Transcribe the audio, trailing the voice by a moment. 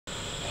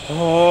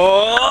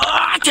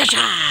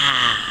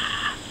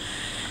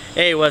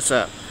Hey, what's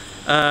up?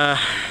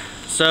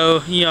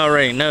 So you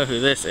already know who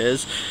this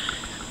is.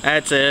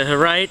 That's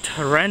right,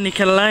 Randy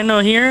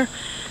Catalino here,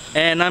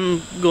 and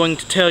I'm going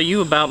to tell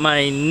you about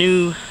my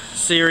new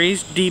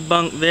series,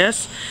 Debunk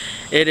This.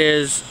 It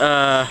is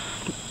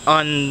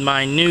on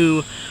my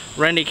new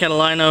Randy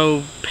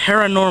Catalino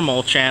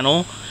Paranormal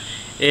channel.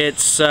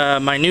 It's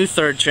my new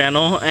third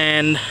channel,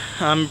 and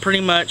I'm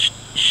pretty much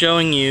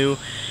showing you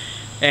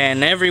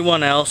and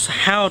everyone else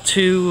how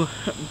to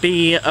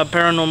be a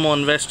paranormal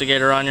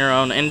investigator on your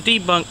own and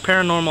debunk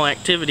paranormal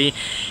activity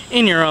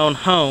in your own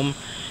home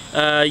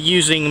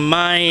using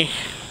my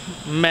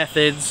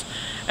methods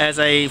as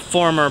a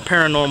former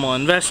paranormal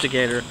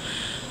investigator.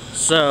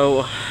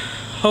 So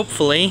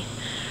hopefully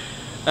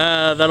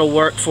that'll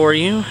work for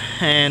you,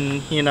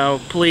 and you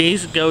know,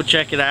 please go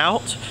check it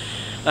out.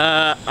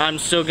 I'm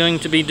still going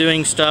to be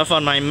doing stuff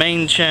on my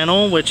main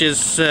channel, which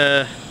is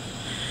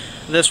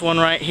this one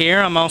right here.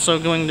 I'm also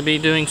going to be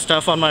doing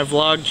stuff on my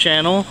vlog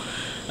channel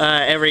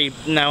every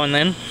now and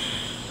then,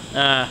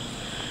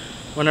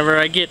 whenever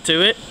I get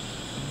to it.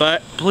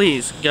 But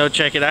please go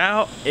check it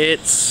out.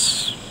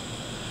 It's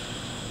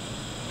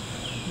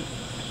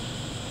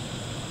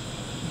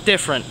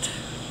different,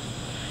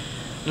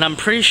 and I'm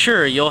pretty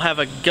sure you'll have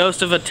a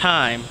ghost of a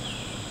time,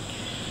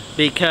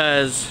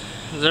 because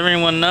as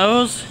everyone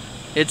knows,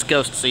 it's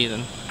ghost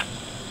season.